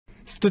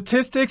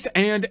Statistics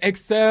and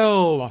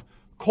Excel.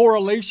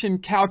 Correlation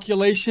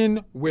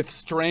calculation with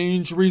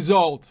strange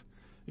result.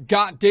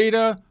 Got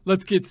data?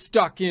 Let's get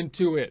stuck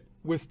into it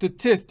with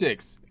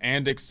statistics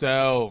and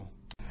Excel.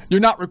 You're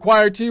not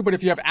required to, but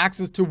if you have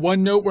access to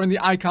OneNote, we're in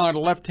the icon on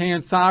the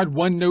left-hand side.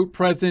 OneNote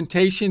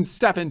presentation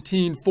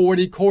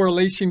 1740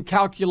 correlation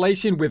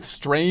calculation with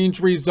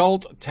strange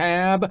result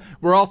tab.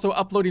 We're also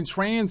uploading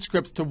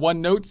transcripts to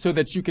OneNote so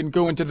that you can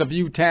go into the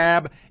View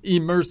tab,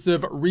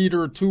 immersive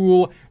reader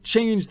tool,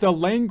 change the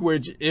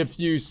language if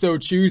you so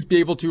choose, be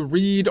able to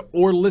read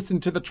or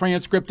listen to the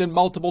transcript in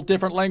multiple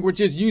different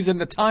languages using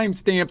the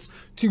timestamps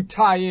to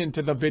tie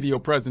into the video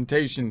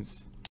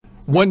presentations.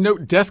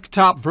 OneNote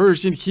desktop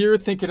version here,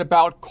 thinking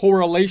about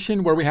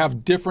correlation, where we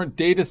have different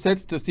data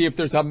sets to see if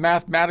there's a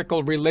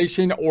mathematical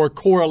relation or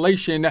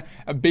correlation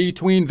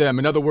between them.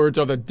 In other words,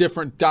 are the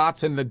different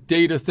dots in the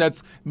data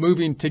sets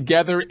moving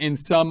together in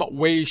some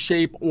way,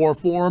 shape, or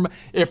form?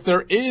 If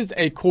there is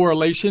a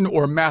correlation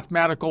or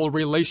mathematical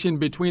relation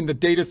between the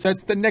data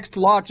sets, the next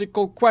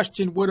logical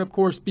question would, of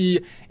course, be,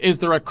 is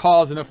there a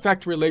cause and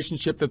effect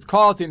relationship that's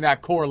causing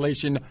that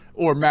correlation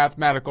or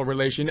mathematical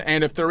relation?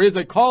 And if there is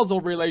a causal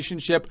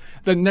relationship,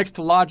 the next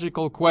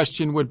logical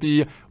question would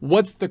be,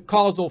 what's the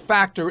causal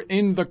factor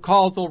in the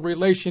causal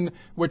relation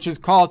which is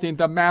causing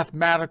the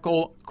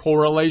mathematical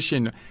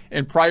correlation?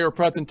 In prior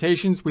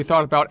presentations, we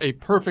thought about a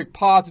perfect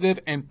positive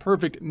and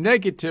perfect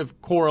negative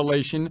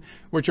correlation,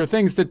 which are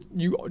things that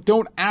you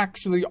don't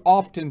actually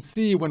often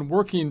see when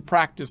working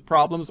practice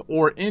problems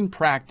or in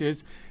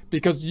practice,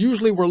 because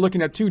usually we're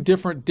looking at two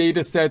different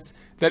data sets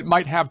that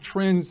might have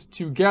trends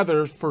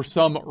together for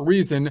some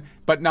reason,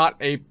 but not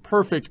a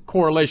perfect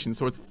correlation.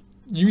 So it's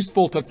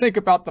useful to think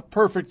about the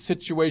perfect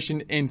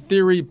situation in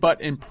theory, but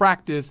in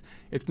practice,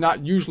 it's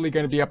not usually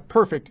going to be a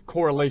perfect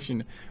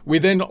correlation. We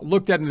then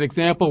looked at an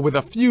example with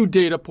a few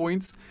data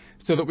points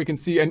so that we can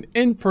see an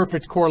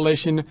imperfect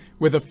correlation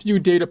with a few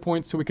data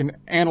points so we can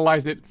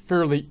analyze it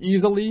fairly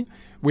easily.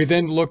 We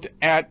then looked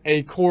at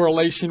a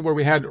correlation where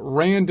we had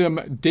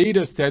random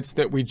data sets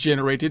that we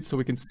generated so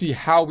we can see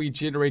how we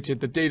generated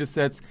the data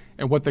sets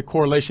and what the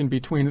correlation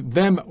between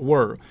them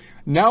were.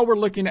 Now we're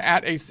looking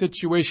at a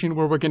situation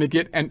where we're going to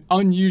get an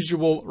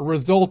unusual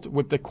result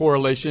with the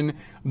correlation,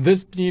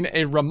 this being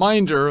a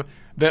reminder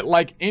that,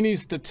 like any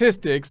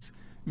statistics,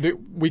 that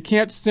we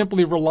can't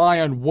simply rely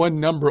on one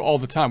number all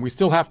the time. We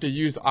still have to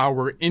use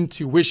our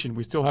intuition.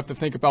 We still have to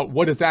think about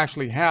what is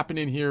actually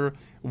happening here,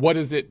 what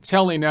is it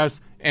telling us,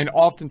 and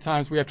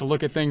oftentimes we have to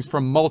look at things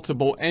from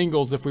multiple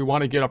angles if we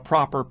want to get a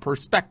proper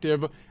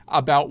perspective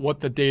about what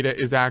the data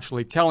is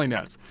actually telling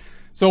us.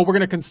 So we're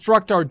going to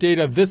construct our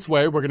data this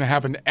way. We're going to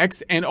have an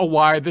X and a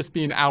Y, this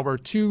being our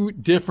two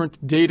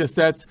different data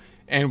sets.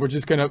 And we're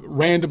just going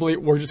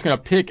to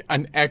pick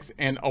an X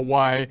and a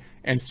Y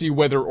and see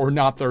whether or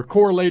not they're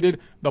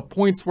correlated. The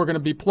points we're going to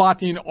be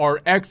plotting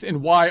are X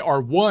and Y are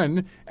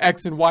 1,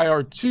 X and Y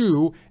are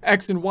 2,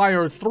 X and Y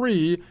are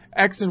 3,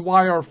 X and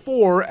Y are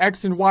 4,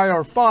 X and Y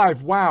are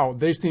 5. Wow,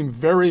 they seem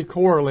very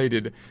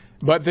correlated.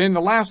 But then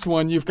the last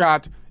one, you've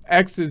got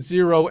X is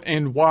 0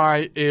 and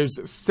Y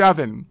is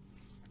 7.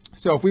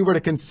 So if we were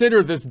to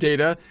consider this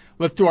data,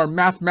 let's do our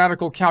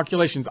mathematical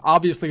calculations.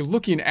 Obviously,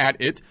 looking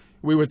at it,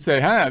 we would say,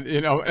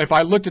 if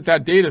I looked at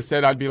that data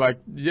set, I'd be like,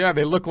 yeah,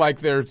 they look like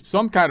there's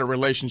some kind of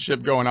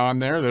relationship going on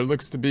there. There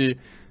looks to be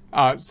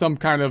some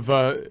kind of,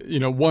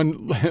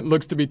 one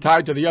looks to be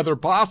tied to the other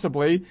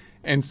possibly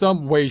in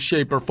some way,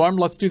 shape, or form.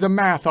 Let's do the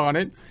math on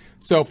it.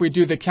 So if we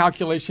do the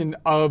calculation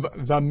of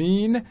the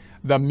mean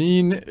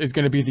is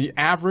going to be the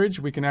average.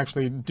 We can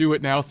actually do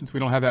it now since we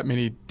don't have that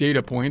many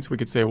data points. We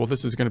could say, well,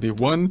 this is going to be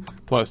 1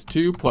 plus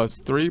 2 plus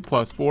 3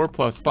 plus 4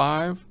 plus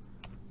 5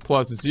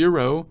 plus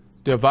 0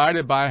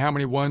 divided by how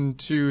many? 1,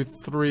 2,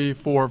 3,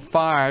 4,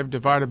 5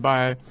 divided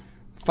by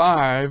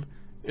 5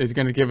 is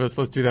going to give us,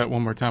 let's do that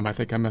one more time. I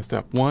think I messed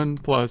up. 1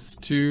 plus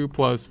 2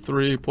 plus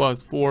 3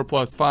 plus 4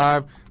 plus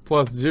 5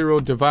 plus 0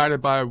 divided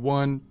by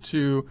 1,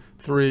 2,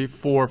 3,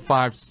 4,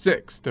 5,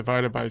 6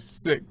 divided by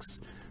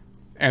 6.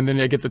 And then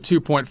I get the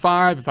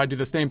 2.5. If I do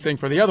the same thing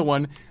for the other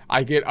one,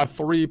 I get a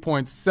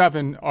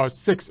 3.7 or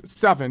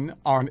 6.7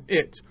 on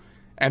it.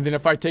 And then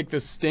if I take the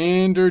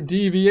standard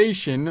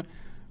deviation,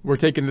 we're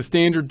taking the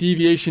standard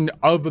deviation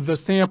of the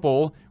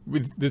sample.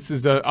 This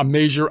is a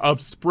measure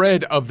of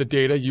spread of the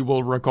data, you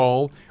will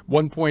recall,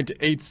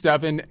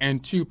 1.87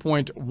 and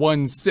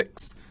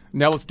 2.16.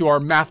 Now let's do our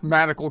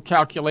mathematical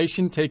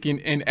calculation, taking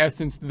in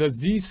essence the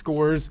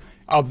z-scores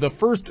of the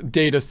first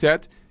data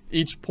set,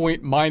 each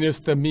point minus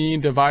the mean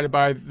divided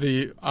by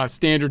the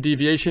standard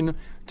deviation,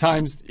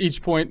 times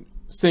each point,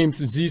 same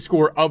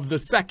z-score of the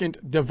second,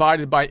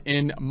 divided by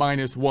n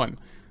minus 1.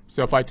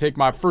 So if I take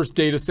my first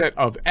data set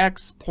of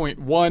x,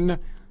 0.1,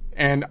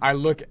 and I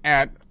look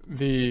at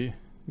the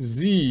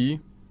z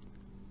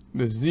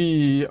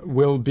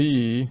will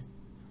be,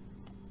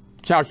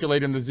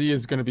 calculating the z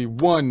is going to be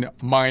 1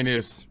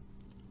 minus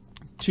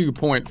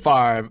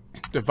 2.5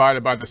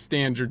 divided by the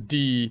standard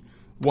d,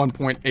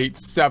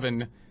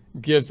 1.87,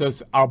 gives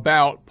us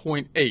about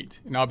 0.8.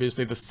 And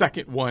obviously the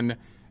second one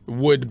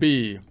would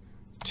be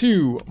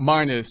 2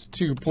 minus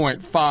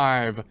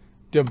 2.5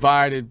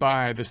 divided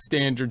by the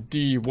standard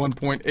D,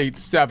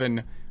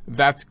 1.87.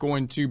 That's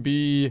going to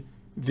be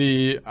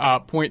the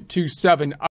 0.27